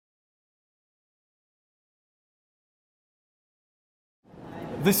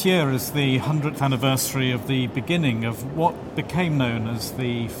This year is the 100th anniversary of the beginning of what became known as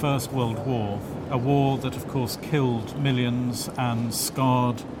the First World War, a war that of course killed millions and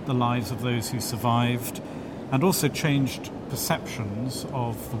scarred the lives of those who survived, and also changed perceptions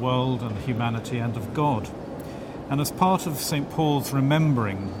of the world and humanity and of God. And as part of St. Paul's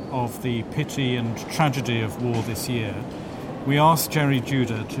remembering of the pity and tragedy of war this year, we asked Jerry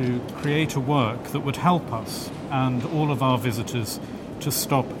Judah to create a work that would help us and all of our visitors to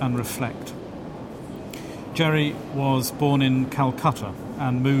stop and reflect. Jerry was born in Calcutta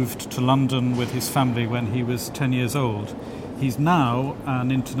and moved to London with his family when he was 10 years old. He's now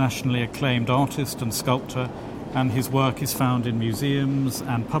an internationally acclaimed artist and sculptor, and his work is found in museums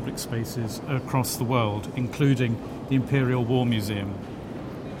and public spaces across the world, including the Imperial War Museum.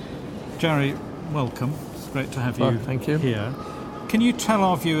 Jerry, welcome. It's great to have you, thank you here. Can you tell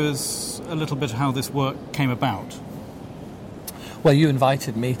our viewers a little bit how this work came about? Well, you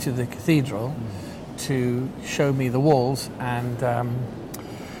invited me to the cathedral to show me the walls and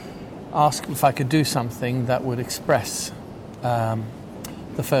ask if I could do something that would express the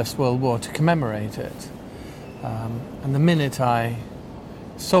First World War, to commemorate it. And the minute I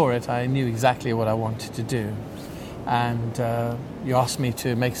saw it, I knew exactly what I wanted to do. And you asked me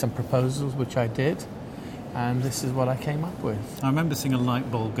to make some proposals, which I did. And this is what I came up with. I remember seeing a light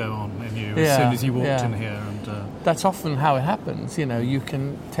bulb go on in you as soon as you walked in here. And that's often how it happens. You know, you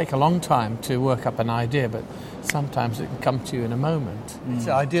can take a long time to work up an idea, but sometimes it can come to you in a moment. It's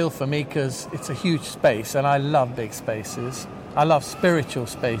ideal for me because it's a huge space, and I love big spaces. I love spiritual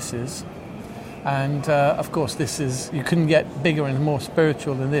spaces. And, of course, you couldn't get bigger and more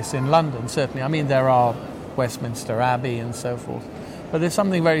spiritual than this in London, certainly. I mean, there are Westminster Abbey and so forth. But there's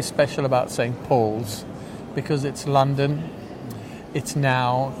something very special about St. Paul's, because it's London, it's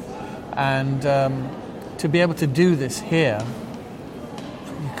now, and to be able to do this here,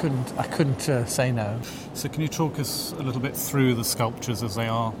 I couldn't say no. So can you talk us a little bit through the sculptures as they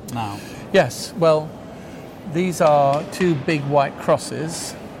are now? Yes, well, these are two big white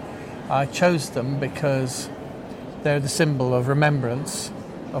crosses. I chose them because they're the symbol of remembrance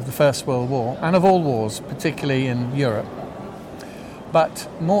of the First World War, and of all wars, particularly in Europe. But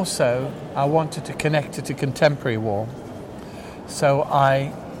more so, I wanted to connect it to contemporary war. So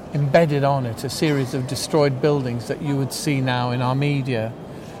I embedded on it a series of destroyed buildings that you would see now in our media,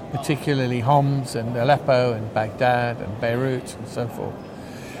 particularly Homs and Aleppo and Baghdad and Beirut and so forth.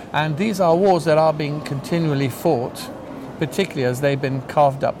 And these are wars that are being continually fought, particularly as they've been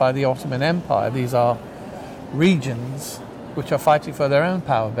carved up by the Ottoman Empire. These are regions which are fighting for their own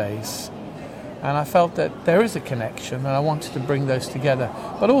power base. And I felt that there is a connection, and I wanted to bring those together.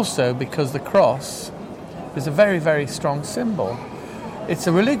 But also because the cross is a very, very strong symbol. It's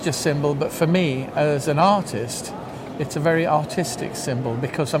a religious symbol, but for me, as an artist, it's a very artistic symbol,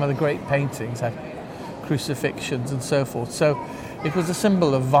 because some of the great paintings had crucifixions and so forth. So it was a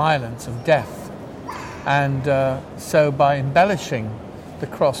symbol of violence, of death. And so by embellishing the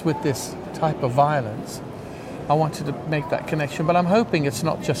cross with this type of violence, I wanted to make that connection. But I'm hoping it's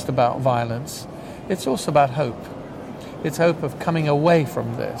not just about violence. It's also about hope. It's hope of coming away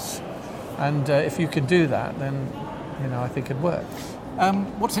from this. And if you can do that, then, I think it works.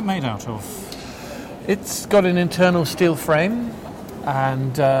 What's it made out of? It's got an internal steel frame,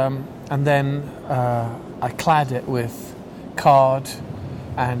 and then I clad it with card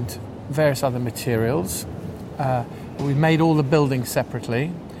and various other materials. We made all the buildings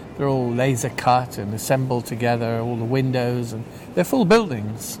separately. They're all laser cut and assembled together, all the windows, and they're full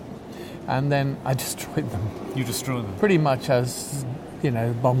buildings. And then I destroyed them. You destroyed them? Pretty much as,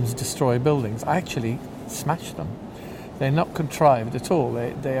 bombs destroy buildings. I actually smashed them. They're not contrived at all.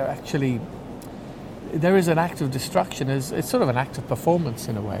 They are actually... There is an act of destruction. It's sort of an act of performance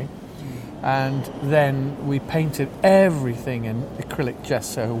in a way. And then we painted everything in acrylic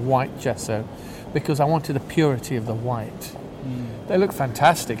gesso, white gesso, because I wanted the purity of the white. They look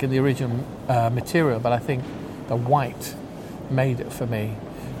fantastic in the original material, but I think the white made it for me.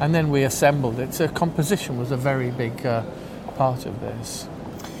 And then we assembled it. So composition was a very big part of this.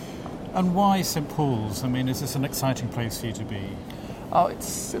 And why St. Paul's? I mean, is this an exciting place for you to be? Oh,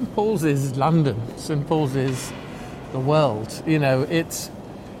 St. Paul's is London. St. Paul's is the world. It's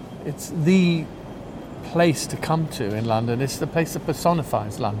the place to come to in London. It's the place that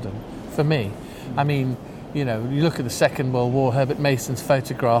personifies London for me. I mean, you look at the Second World War, Herbert Mason's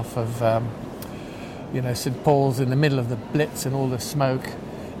photograph of, St. Paul's in the middle of the Blitz and all the smoke.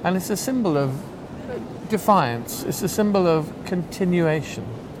 And it's a symbol of defiance. It's a symbol of continuation.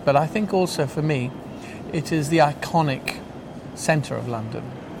 But I think also for me, it is the iconic centre of London.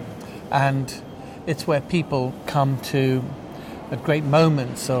 And it's where people come to at great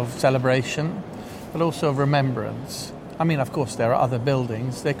moments of celebration, but also of remembrance. I mean, of course, there are other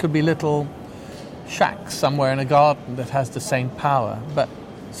buildings. There could be little shacks somewhere in a garden that has the same power, but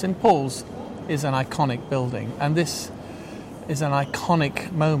St. Paul's is an iconic building, and this is an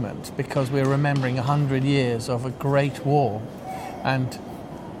iconic moment because we're remembering 100 years of a great war, and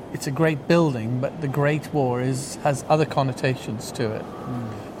it's a great building, but the Great War has other connotations to it.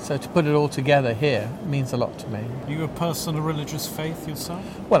 So to put it all together here means a lot to me. Are you a person of religious faith yourself?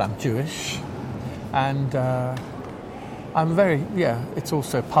 Well, I'm Jewish, and it's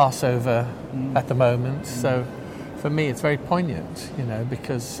also Passover at the moment, so for me it's very poignant,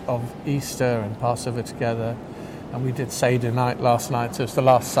 because of Easter and Passover together, and we did Seder night last night, so it's the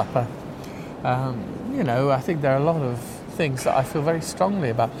Last Supper. I think there are a lot of things that I feel very strongly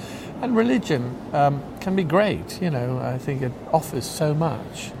about, and religion can be great. I think it offers so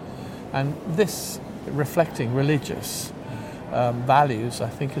much, and this reflecting religious values, I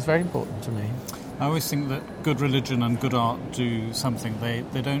think, is very important to me. I always think that good religion and good art do something.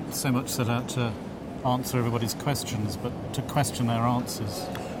 They don't so much set out to answer everybody's questions, but to question their answers.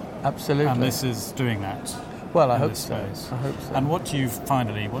 Absolutely. And this is doing that. Well, I hope so. And what do you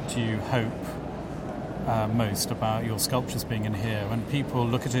hope most about your sculptures being in here? When people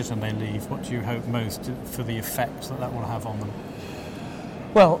look at it and they leave, what do you hope most for the effect that will have on them?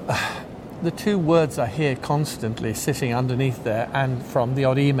 Well, the two words I hear constantly sitting underneath there, and from the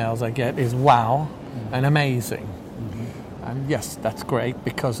odd emails I get, is wow and amazing. Mm-hmm. And yes, that's great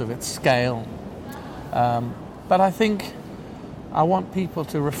because of its scale. But I think I want people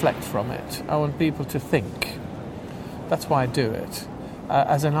to reflect from it. I want people to think. That's why I do it.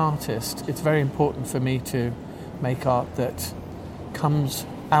 As an artist, it's very important for me to make art that comes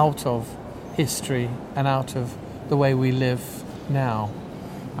out of history and out of the way we live now.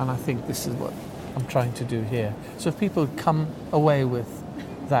 And I think this is what I'm trying to do here. So if people come away with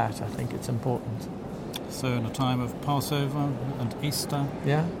that, I think it's important. So in a time of Passover and Easter,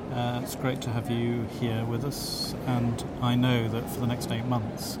 it's great to have you here with us. And I know that for the next 8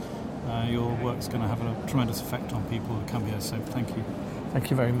 months, your work's going to have a tremendous effect on people who come here. So thank you. Thank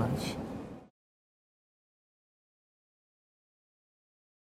you very much.